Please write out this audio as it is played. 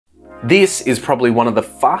This is probably one of the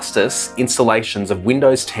fastest installations of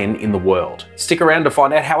Windows 10 in the world. Stick around to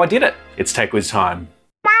find out how I did it. It's TechWizTime.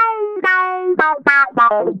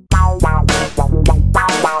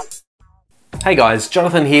 Hey guys,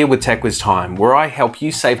 Jonathan here with TechWizTime, where I help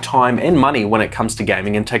you save time and money when it comes to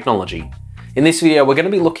gaming and technology. In this video, we're going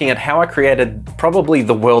to be looking at how I created probably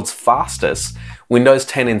the world's fastest Windows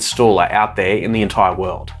 10 installer out there in the entire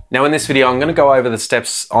world. Now in this video, I'm going to go over the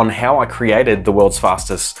steps on how I created the world's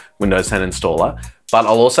fastest Windows 10 installer, but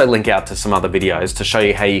I'll also link out to some other videos to show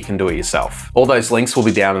you how you can do it yourself. All those links will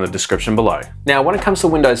be down in the description below. Now, when it comes to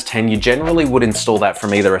Windows 10, you generally would install that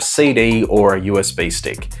from either a CD or a USB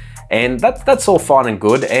stick. And that's all fine and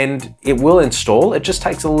good, and it will install, it just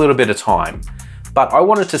takes a little bit of time. But I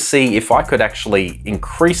wanted to see if I could actually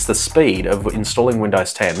increase the speed of installing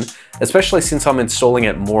Windows 10, especially since I'm installing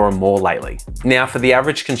it more and more lately. Now, for the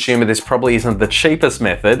average consumer, this probably isn't the cheapest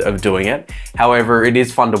method of doing it. However, it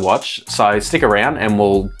is fun to watch, so stick around and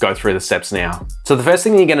we'll go through the steps now. So the first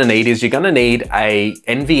thing you're gonna need is you're gonna need a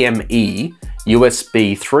NVMe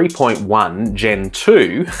USB 3.1 Gen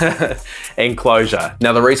 2 enclosure.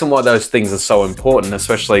 Now, the reason why those things are so important,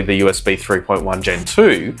 especially the USB 3.1 Gen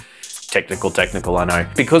 2, technical, I know.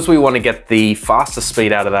 Because we want to get the fastest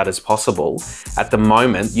speed out of that as possible, at the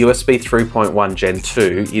moment, USB 3.1 Gen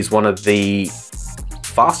 2 is one of the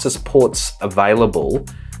fastest ports available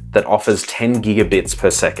that offers 10 gigabits per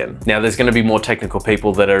second. Now, there's gonna be more technical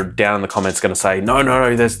people that are down in the comments gonna say,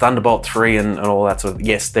 no, there's Thunderbolt 3 and all that sort of,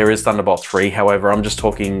 yes, there is Thunderbolt 3. However, I'm just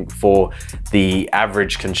talking for the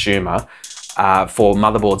average consumer. For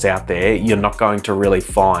motherboards out there, you're not going to really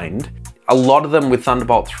find a lot of them with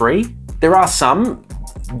Thunderbolt 3. There are some,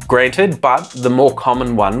 granted, but the more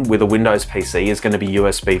common one with a Windows PC is going to be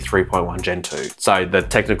USB 3.1 Gen 2. So the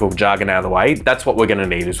technical jargon out of the way, that's what we're going to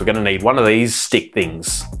need, is we're going to need one of these stick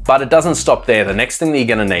things. But it doesn't stop there. The next thing that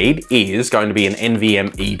you're going to need is going to be an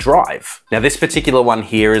NVMe drive. Now this particular one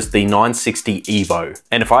here is the 960 Evo.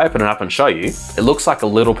 And if I open it up and show you, it looks like a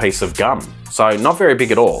little piece of gum. So not very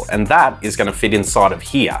big at all. And that is going to fit inside of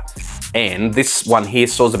here. And this one here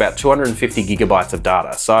stores about 250 gigabytes of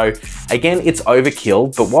data. So again, it's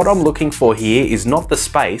overkill, but what I'm looking for here is not the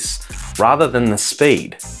space, rather than the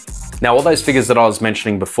speed. Now, all those figures that I was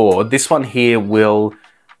mentioning before, this one here will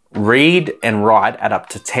read and write at up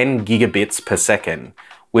to 10 gigabits per second,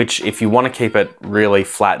 which if you want to keep it really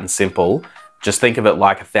flat and simple, just think of it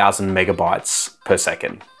like 1,000 megabytes per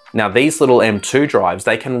second. Now these little M2 drives,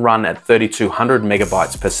 they can run at 3,200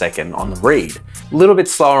 megabytes per second on the read. A little bit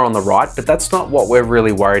slower on the write, but that's not what we're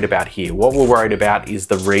really worried about here. What we're worried about is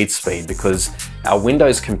the read speed, because our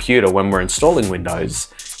Windows computer, when we're installing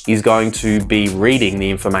Windows, is going to be reading the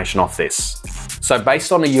information off this. So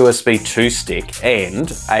based on a USB 2 stick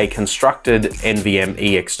and a constructed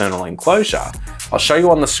NVMe external enclosure, I'll show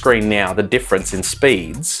you on the screen now the difference in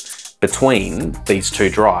speeds between these two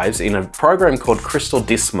drives in a program called Crystal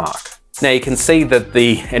Disk Mark. Now you can see that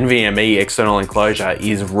the NVMe external enclosure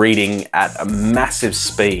is reading at a massive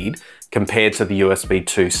speed compared to the USB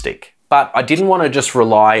 2 stick. But I didn't want to just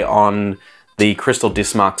rely on the Crystal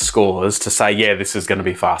Disk Mark scores to say, yeah, this is going to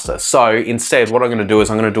be faster. So instead, what I'm going to do is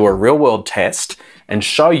I'm going to do a real world test and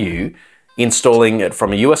show you installing it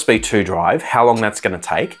from a USB 2 drive, how long that's going to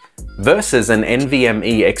take, versus an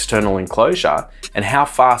NVMe external enclosure, and how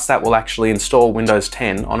fast that will actually install Windows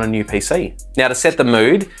 10 on a new PC. Now to set the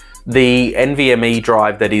mood, the NVMe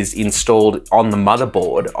drive that is installed on the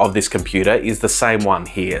motherboard of this computer is the same one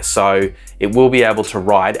here. So it will be able to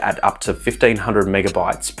write at up to 1,500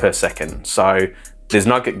 megabytes per second. So there's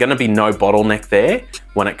not going to be no bottleneck there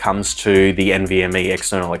when it comes to the NVMe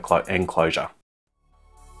external enclosure.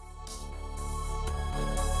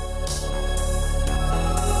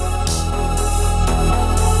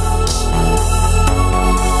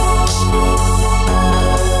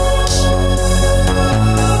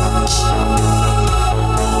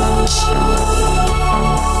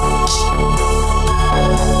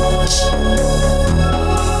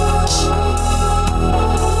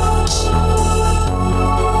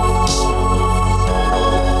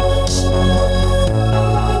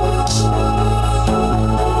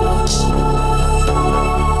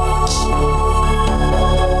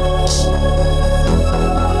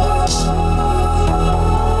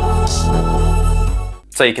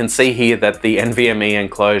 So you can see here that the NVMe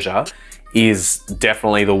enclosure is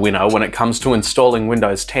definitely the winner when it comes to installing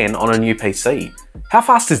Windows 10 on a new PC. How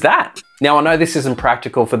fast is that? Now, I know this isn't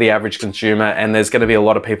practical for the average consumer, and there's going to be a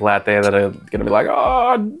lot of people out there that are going to be like,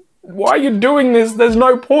 oh, why are you doing this? There's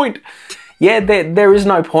no point. Yeah, there is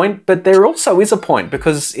no point, but there also is a point,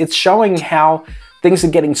 because it's showing how things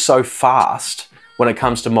are getting so fast when it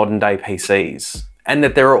comes to modern day PCs. and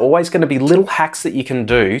that there are always going to be little hacks that you can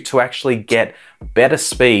do to actually get better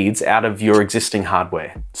speeds out of your existing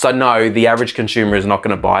hardware. So no, the average consumer is not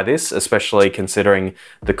going to buy this, especially considering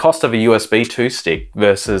the cost of a USB 2 stick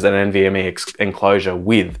versus an NVMe enclosure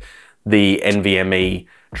with the NVMe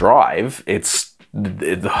drive. It's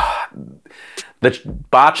the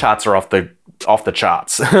bar charts are off the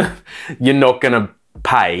charts. You're not going to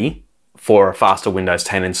pay for a faster Windows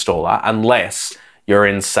 10 installer unless you're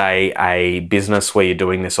in, say, a business where you're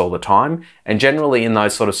doing this all the time. And generally in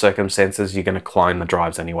those sort of circumstances, you're going to clone the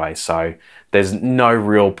drives anyway. So there's no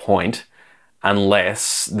real point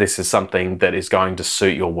unless this is something that is going to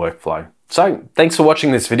suit your workflow. So thanks for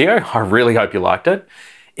watching this video. I really hope you liked it.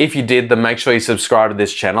 If you did, then make sure you subscribe to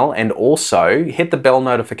this channel and also hit the bell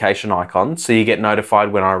notification icon so you get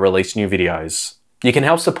notified when I release new videos. You can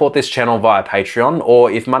help support this channel via Patreon,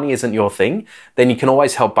 or if money isn't your thing, then you can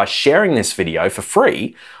always help by sharing this video for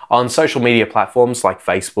free on social media platforms like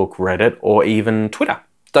Facebook, Reddit, or even Twitter.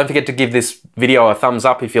 Don't forget to give this video a thumbs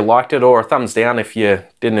up if you liked it, or a thumbs down if you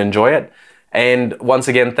didn't enjoy it. And once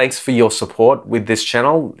again, thanks for your support with this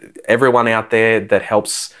channel. Everyone out there that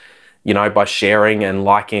helps, you know, by sharing and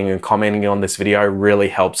liking and commenting on this video really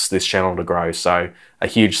helps this channel to grow. So a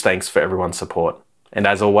huge thanks for everyone's support. And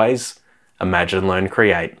as always, imagine, learn,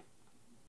 create.